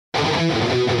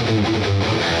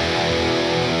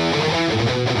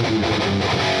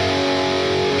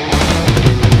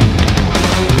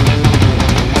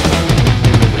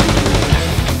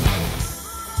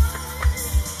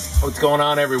going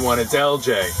on, everyone? It's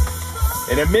LJ.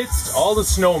 And amidst all the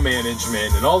snow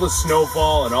management and all the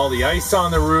snowfall and all the ice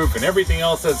on the roof and everything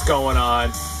else that's going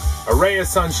on, a ray of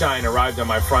sunshine arrived on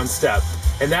my front step.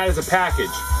 And that is a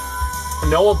package.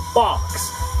 No, a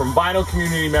box from vinyl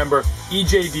community member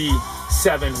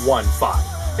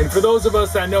EJD715. And for those of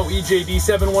us that know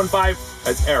EJD715,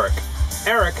 that's Eric.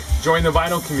 Eric joined the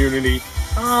vinyl community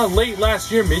late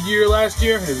last year, mid-year last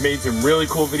year, and has made some really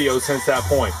cool videos since that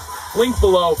point. Link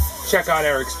below, check out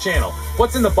Eric's channel.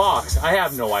 What's in the box? I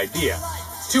have no idea.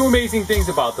 Two amazing things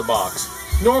about the box.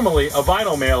 Normally, a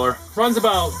vinyl mailer runs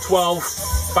about 12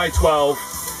 by 12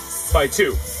 by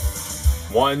 2.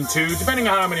 1, 2, depending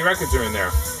on how many records are in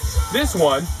there. This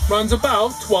one runs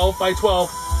about 12 by 12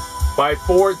 by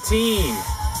 14.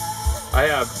 I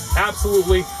have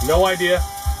absolutely no idea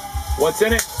what's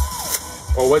in it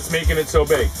or what's making it so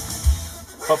big.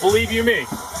 But believe you me,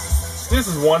 this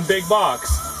is one big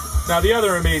box. Now the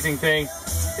other amazing thing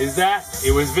is that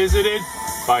it was visited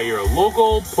by your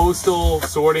local postal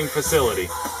sorting facility.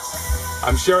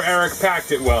 I'm sure Eric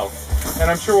packed it well,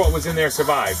 and I'm sure what was in there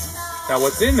survived. Now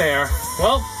what's in there,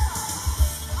 well,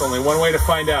 there's only one way to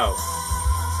find out.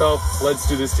 So let's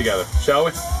do this together, shall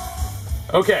we?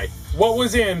 Okay, what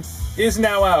was in is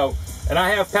now out, and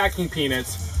I have packing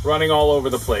peanuts running all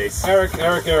over the place. Eric,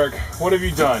 what have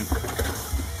you done?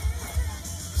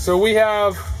 So we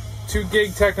have 2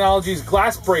 Gig Technologies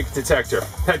glass break detector.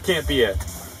 That can't be it.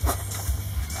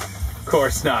 Of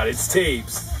course not, it's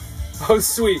tapes. Oh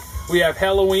sweet, we have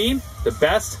Halloween, the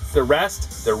best, the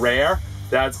rest, the rare.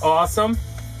 That's awesome.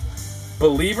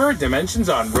 Believer, Dimensions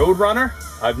on Roadrunner.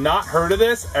 I've not heard of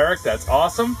this. Eric, that's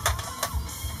awesome.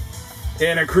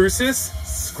 Anacrusis,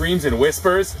 Screams and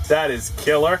Whispers. That is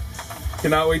killer.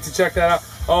 Cannot wait to check that out.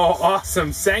 Oh,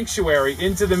 awesome. Sanctuary,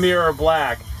 Into the Mirror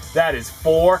Black. That is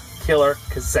 4 killer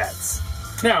cassettes.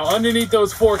 Now, underneath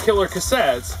those 4 killer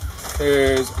cassettes,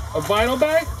 there's a vinyl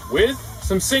bag with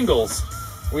some singles.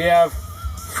 We have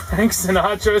Frank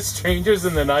Sinatra, Strangers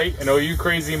in the Night, and Oh You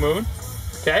Crazy Moon.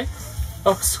 Okay.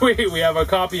 Oh, sweet. We have a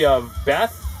copy of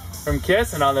Beth from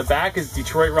Kiss, and on the back is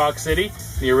Detroit Rock City,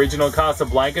 the original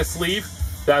Casablanca sleeve.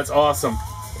 That's awesome.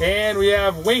 And we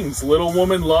have Wings, Little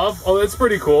Woman Love. Oh, that's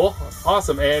pretty cool.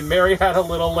 Awesome. And Mary Had a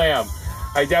Little Lamb.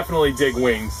 I definitely dig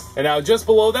Wings. And now just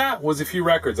below that was a few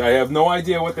records. I have no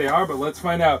idea what they are, but let's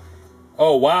find out.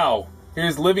 Oh, wow.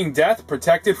 Here's Living Death,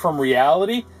 Protected from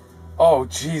Reality. Oh,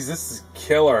 geez, this is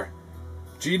killer.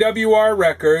 GWR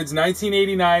Records,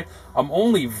 1989. I'm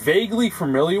only vaguely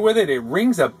familiar with it. It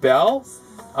rings a bell.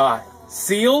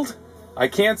 Sealed. I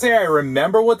can't say I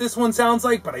remember what this one sounds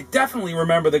like, but I definitely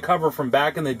remember the cover from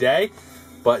back in the day.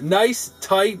 But nice,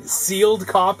 tight, sealed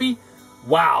copy.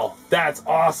 Wow, that's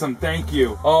awesome. Thank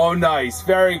you. Oh, nice.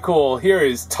 Very cool. Here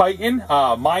is Titan,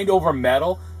 Mind Over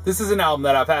Metal. This is an album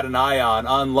that I've had an eye on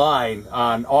online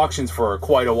on auctions for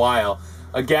quite a while.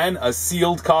 Again, a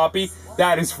sealed copy.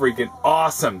 That is freaking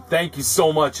awesome. Thank you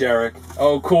so much, Eric.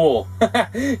 Oh, cool.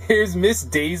 Here's Miss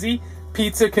Daisy,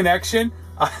 Pizza Connection.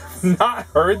 I've not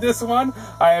heard this one.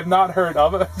 I have not heard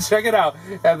of it. Check it out.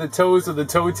 Have the toes of the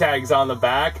toe tags on the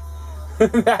back.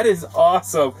 That is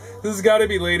awesome. This has got to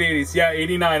be late 80s. Yeah,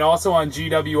 89. Also on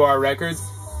GWR Records.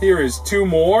 Here is 2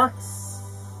 more.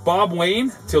 Bob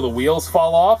Wayne, Till the Wheels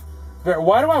Fall Off.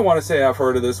 Why do I want to say I've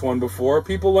heard of this one before?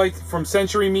 People like from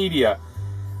Century Media.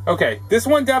 Okay, this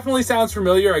one definitely sounds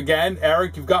familiar. Again,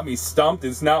 Eric, you've got me stumped.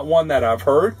 It's not one that I've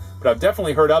heard, but I've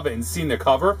definitely heard of it and seen the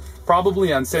cover.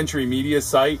 Probably on Century Media's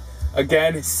site.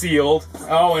 Again, sealed.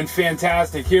 Oh, and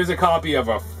fantastic. Here's a copy of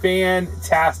a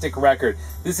fantastic record.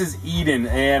 This is Eden,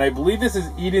 and I believe this is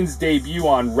Eden's debut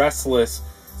on Restless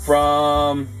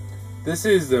from... This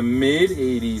is the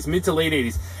mid-80s, mid to late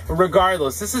 80s.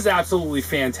 Regardless, this is absolutely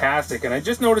fantastic, and I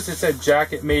just noticed it said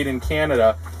jacket made in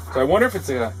Canada. So I wonder if it's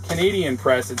a Canadian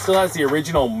press. It still has the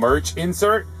original merch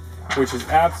insert, which is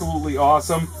absolutely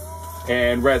awesome.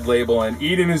 And red label. And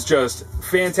Eden is just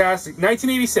fantastic.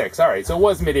 1986. All right, so it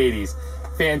was mid-80s.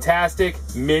 Fantastic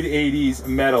mid-80s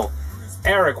metal.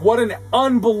 Eric, what an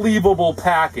unbelievable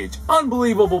package.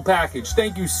 Unbelievable package.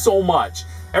 Thank you so much.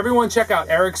 Everyone check out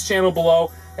Eric's channel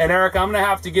below. And Eric, I'm going to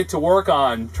have to get to work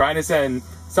on trying to send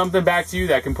something back to you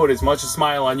that can put as much a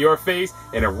smile on your face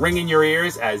and a ring in your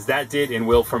ears as that did and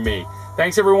will for me.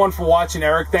 Thanks everyone for watching.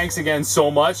 Eric, thanks again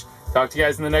so much. Talk to you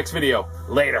guys in the next video.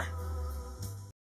 Later.